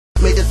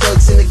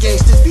thugs and the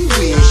gangsters be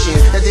wishing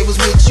that they was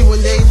with you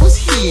and they was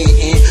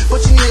hitting.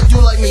 But you need to do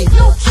like me,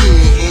 no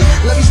kidding.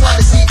 Let me slide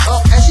the seat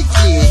up as you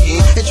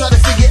kidding and try to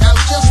figure out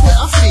just where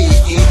I fit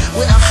in.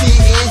 Where I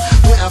fit in,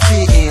 where I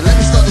fit in. Let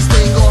me start this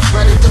thing off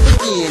right at the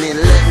beginning.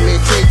 Let me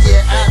take you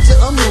out to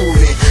a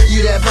movie.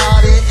 You that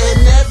body and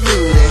that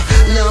booty.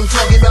 Now I'm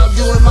talking about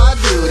doing my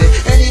duty.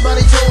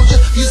 Anybody told you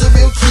you's a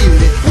real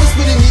cutie?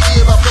 Whispered in your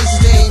ear about places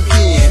they ain't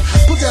been.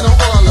 Put that on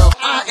all up,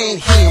 I ain't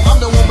him. I'm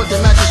the one with the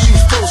matching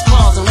shoes, clothes,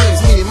 cars, and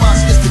rings. Me and my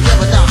skits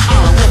together now,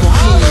 I'm a woman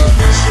king.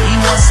 She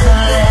wants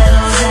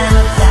stilettos and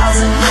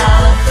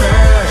 $1,000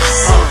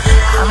 purse.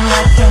 I'm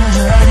like them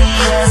dirty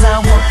as I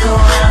walk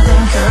around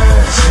in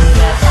curves. She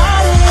got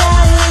body,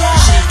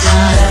 she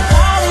got a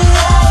body,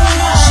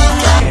 she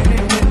got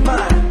in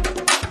mind.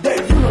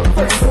 That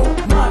universal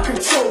mind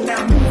control.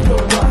 Now move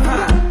your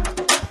behind.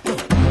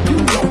 You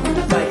know you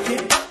like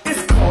it.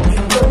 It's called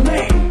in your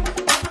name.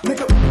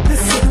 Nigga,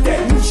 this is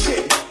that new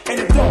shit, and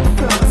it don't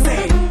feel the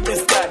same.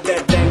 It's got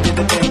that dang, dang,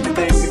 dang, dang,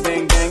 dang,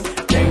 dang, dang,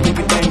 dang,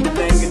 dang,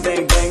 dang,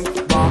 dang, dang,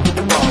 bomb,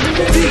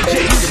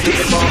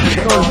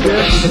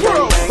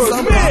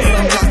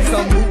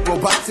 Some move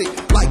robotic,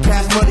 like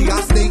cash money, I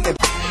stay in.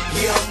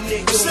 Young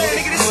nigga, say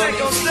nigga, this ain't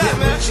gon' stop,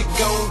 man. What you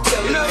gon'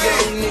 tell You know a what I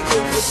young mean? nigga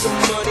with some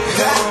money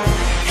on?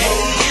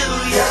 Hey, you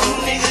young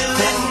nigga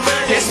with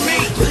money. That's me.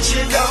 What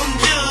you gon'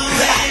 do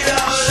with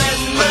all that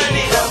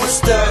money? I'ma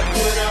start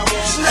when I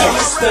want.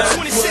 I'ma start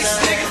when I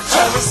need.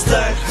 I'ma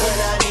start when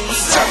I need.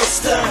 I'ma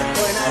start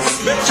when I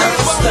see.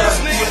 I'ma start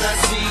when I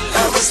see.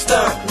 I'ma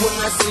start when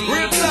I see.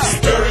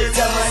 Every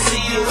time I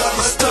see you,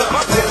 I'ma start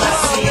when I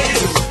see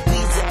you.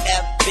 These are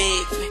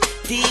epic,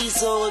 these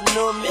old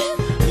Norman.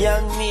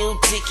 Young meal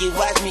ticket,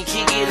 watch me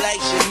kick it like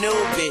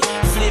Shinobi.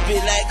 Flip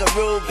it like a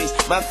Rubik's,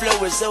 my flow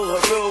is so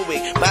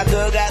heroic. My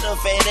girl got a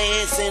fat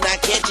ass and I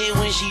catch it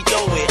when she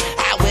throw it.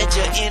 I wet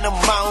you in the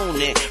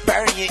morning,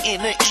 burn you in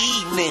the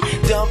evening,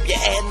 dump you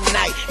at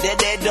night.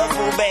 That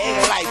duffel bag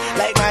light,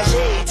 like my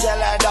shade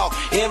tell her dog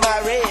in my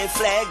red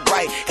flag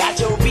bright. Got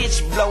your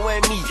bitch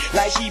blowing me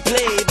like she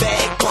played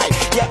bagpipe.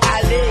 Yeah,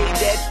 I laid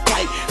that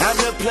pipe, I'm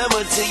the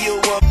plumber to your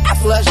woman. I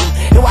flush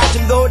him and watch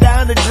him go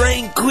down the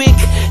drain quick.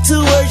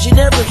 2 words you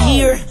never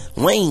hear,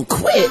 Wayne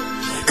quit.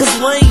 Cause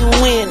Wayne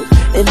win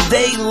and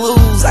they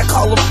lose. I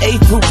call them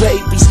April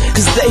babies,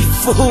 cause they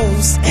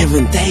fools. And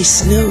when they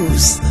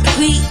snooze,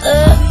 feet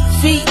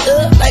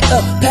up like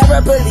a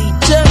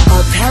paraplegic.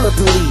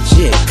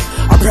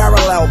 A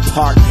parallel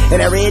park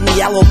in a red and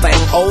yellow thing,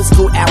 old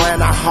school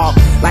Atlanta Hawk.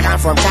 Like I'm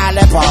from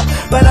Cali Park,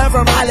 but I'm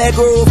from Holly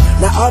Grove.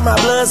 Now all my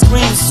blood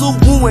screams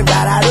Subaru and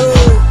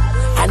da-da-do.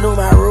 I know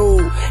my rule,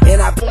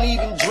 and I Don't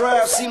even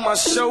drive, see my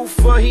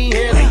chauffeur, he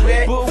handle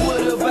that. But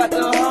what about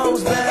the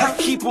hoes, man? I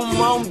keep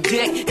them on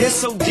deck.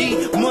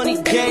 SOD,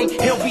 money gang,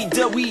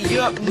 LBW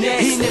up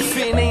next. And if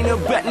it ain't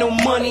about no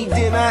money,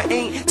 then I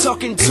ain't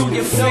talking to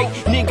you fake.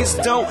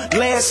 Niggas don't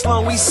last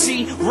long, we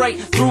see right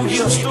through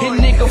you. And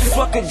nigga,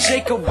 fuck a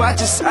Jacob, I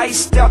just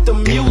iced out the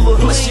Mueller.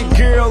 Plus your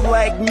girl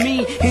like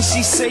me, and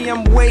she say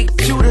I'm way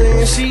cuter.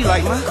 And she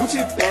like, my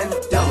Gucci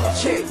bandana,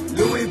 check,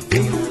 Louis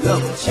V,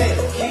 love, check.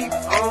 Keep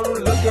on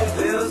looking,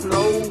 there's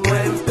no one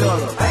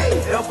better. Hey,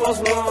 Air Force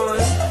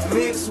Ones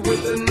mixed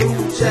with the new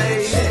J.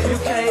 You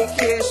can't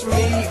catch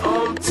me,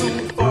 I'm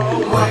too far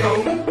away.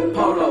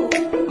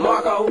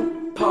 Marco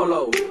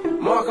Polo,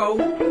 Marco.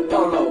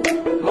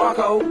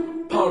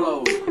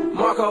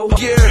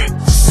 Yeah,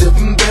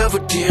 sipping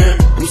Belvedere,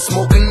 I'm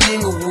smoking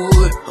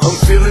Inglewood, I'm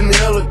feeling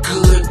hella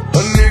good.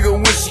 A nigga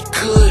wish he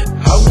could,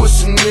 I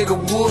wish a nigga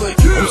would.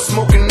 I'm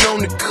smoking on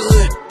the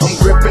good, I'm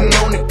gripping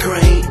on the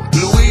grain.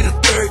 Louis the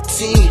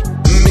 13,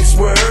 mixed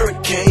with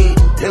hurricane,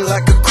 and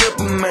like a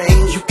cripple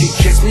man, you can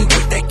catch me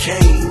with that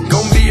cane.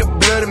 Gon' be a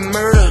bloody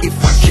murder if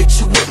I catch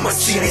you with my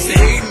chain. These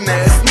hating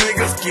ass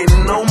niggas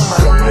getting on my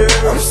nerves.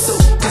 I'm so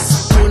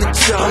disappointed,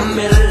 y'all. I'm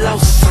at a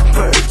loss for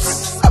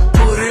birds. I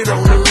put it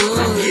on the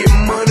hood, get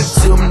money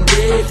till I'm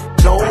dead.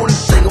 The only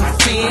thing I'm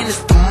feeling is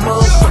the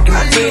motherfucking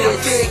bed.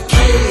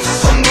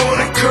 I'm going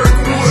to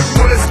Kirkwood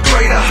where it's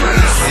greater.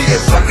 See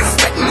if I can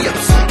stack me up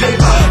some paper.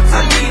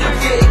 I need a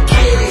dead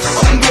cash.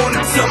 I'm going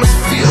to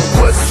Thomasville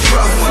where it's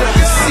rough.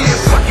 See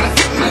if I can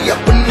get me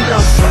up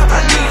enough. I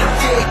need a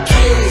dead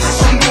cash.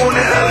 I'm going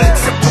to LA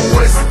Temple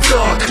where it's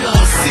dark.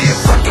 See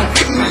if I can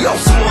get me off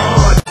some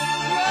hard.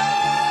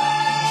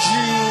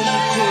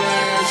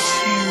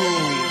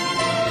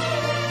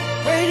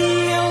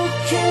 radio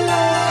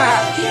killer.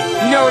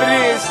 You know what it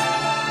is?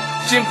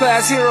 Gym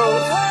Class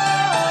Heroes.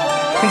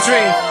 And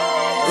Dream.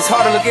 It's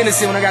hard to look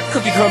innocent when I got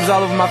cookie crumbs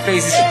all over my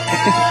face. You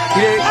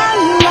dig? I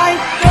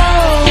like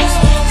girls,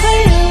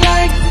 they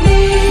like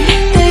me.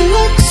 They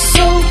look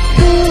so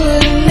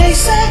good and they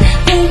say,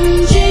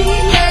 MG,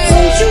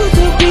 want you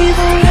to be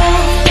the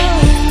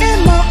one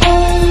and my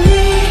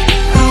only.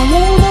 I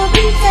wanna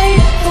be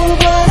faithful,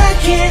 but I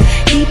can't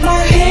keep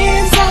my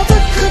hands out the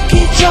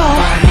cookie jar.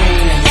 My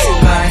hands can't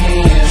keep my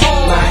hands.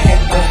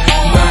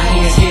 My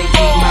hands can't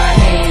keep my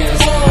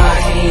hands. My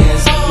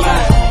hands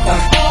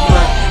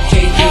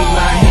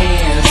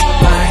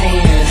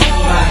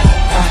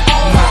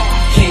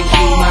can't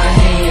keep my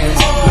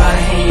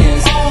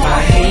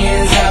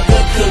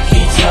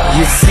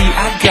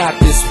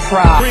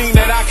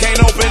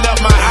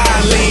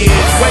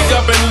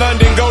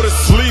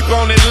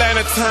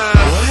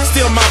time.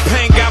 Still my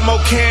paint got more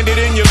candy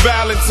than your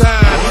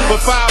Valentine. For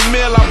 $5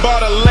 million I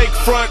bought a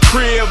lakefront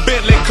crib,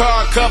 Bentley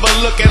car cover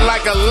looking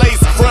like a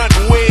lace front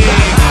wig.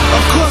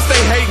 Of course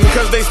they hating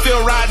cause they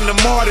still riding the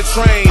MARTA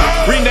train.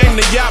 Rename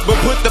the yacht but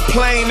put the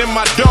plane in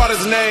my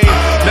daughter's name.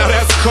 Now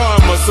that's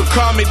karma, so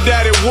call me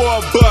Daddy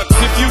Warbucks.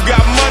 If you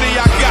got money,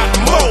 I got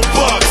more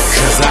bucks.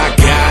 Cause I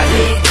got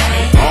it.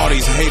 All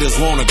these haters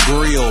wanna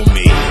grill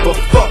me, but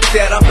fuck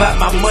that, I'm about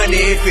my money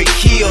if it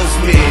kills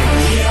me.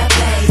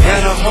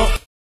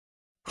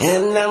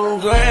 And I'm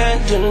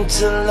grinding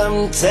until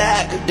I'm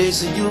tired. They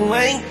say you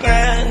ain't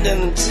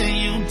grinding until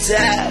you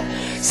die.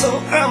 So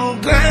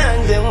I'm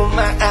grinding with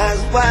my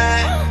eyes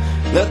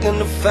wide, looking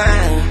to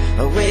find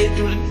a way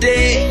through the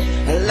day,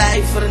 a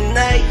life for the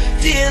night.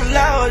 Dear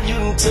Lord, you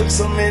done took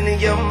so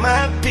many of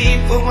my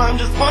people. I'm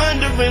just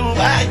wondering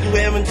why you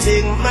haven't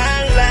taken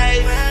my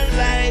life.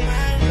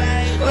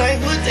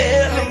 Like what the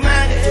hell am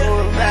I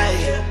doing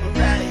right?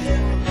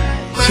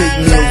 Take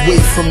me away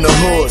from the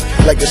hood,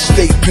 like a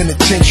state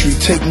penitentiary.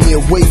 Take me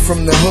away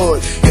from the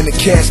hood, in a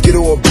casket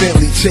or a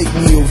Bentley. Take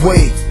me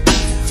away,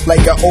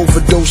 like I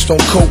overdosed on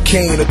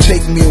cocaine. Or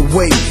take me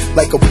away,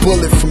 like a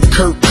bullet from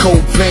Kurt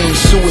Cobain.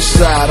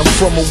 Suicide, I'm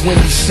from a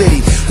windy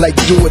city, like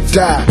do or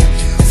die.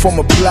 From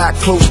a block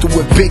close to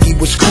where Biggie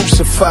was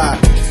crucified.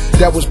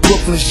 That was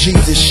Brooklyn's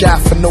Jesus, shot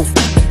for no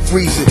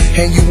reason.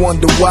 And you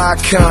wonder why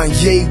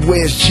Kanye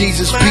wears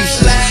Jesus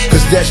pieces?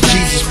 Cause that's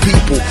Jesus'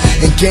 people,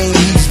 and game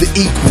he's the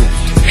equal.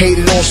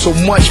 Hated on so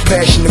much,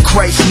 Passion of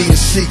Christ need a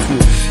sequel.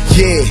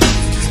 Yeah,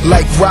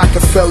 like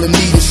Rockefeller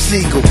needed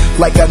Siegel.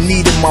 Like I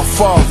needed my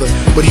father,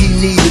 but he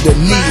needed a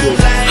needle.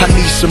 I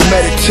need some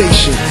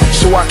meditation,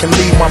 so I can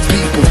lead my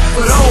people.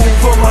 Put on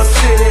for my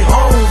city,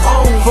 home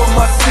for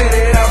my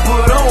city. I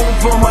put on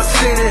for my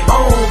city,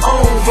 home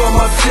for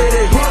my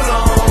city. Put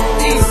on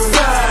east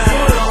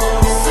side,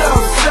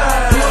 south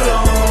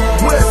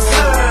side, west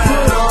side.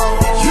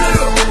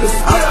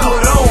 I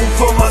put on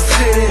for my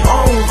city,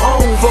 home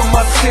for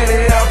my city.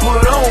 I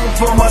put on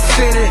for my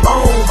city,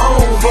 home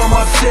for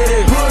my city.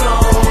 Put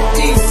on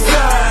east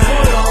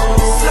side,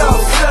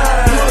 south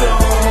side,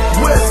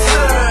 west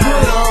side.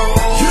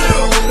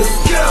 Let's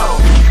go.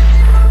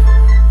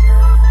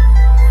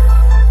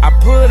 I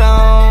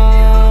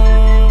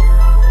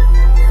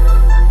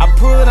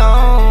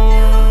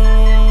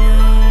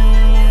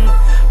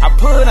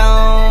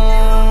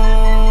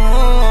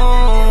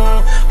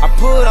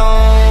put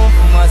on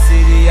for my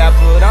city, I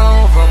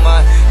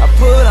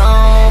put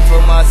on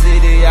for my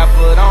city, I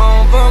put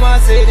on for my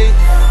city.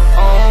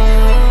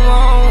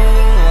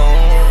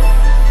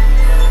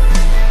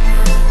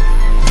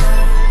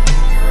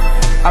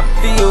 I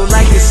feel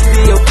like it's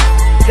still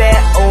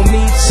that owe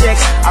me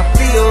checks. I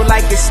feel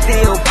like it's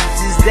still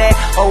bitches that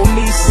owe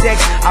me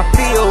sex. I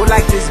feel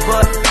like this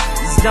but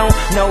don't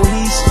know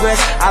he's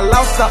stressed. I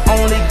lost the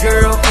only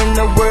girl in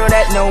the world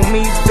that know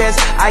me best.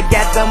 I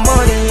got the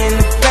money and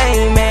the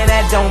fame, man,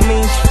 that don't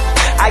mean shit.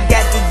 I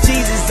got the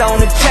Jesus on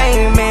the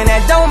chain, man,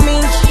 that don't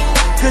mean shit.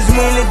 Cause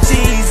when the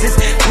Jesus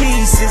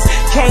pieces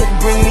can't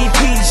bring me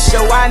peace, so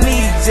I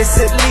need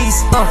just at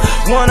least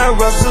one of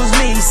Russell's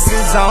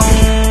nieces.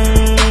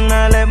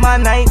 I let my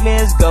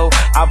nightmares go.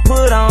 I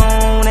put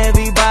on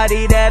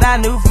everybody that I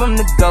knew from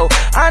the go.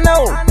 I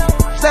know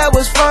that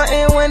was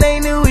frontin' when they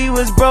knew he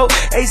was broke.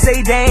 They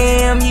say,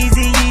 damn,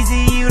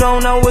 Yeezy, you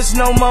don't know us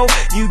no more.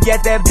 You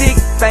get that big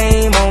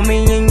fame on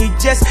me and you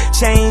just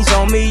changed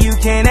on me. You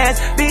can't ask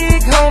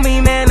big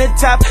homie, man, the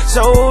top.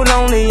 So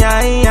lonely,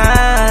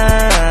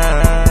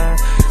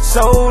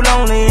 so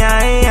lonely,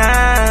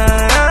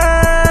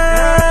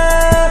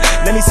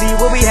 Let me see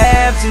what we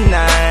have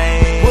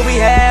tonight. What we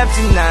have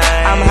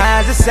tonight. I'm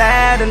high as a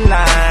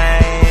satellite.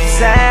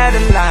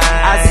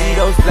 I see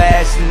those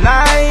flashing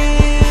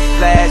lights.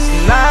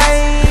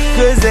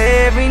 Cause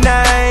every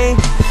night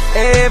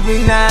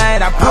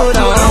I put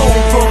on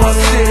for my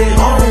city,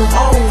 home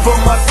for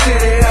my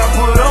city. I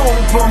put on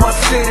for my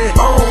city,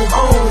 home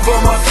for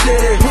my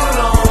city. Put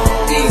on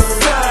east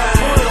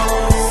side,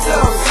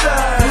 south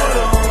side,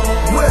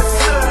 west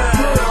side.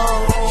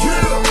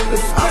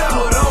 I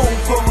put on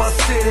for my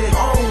city,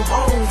 home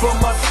for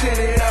my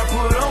city. I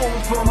put on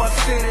for my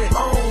city,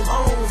 home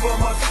for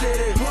my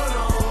city. Put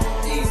on.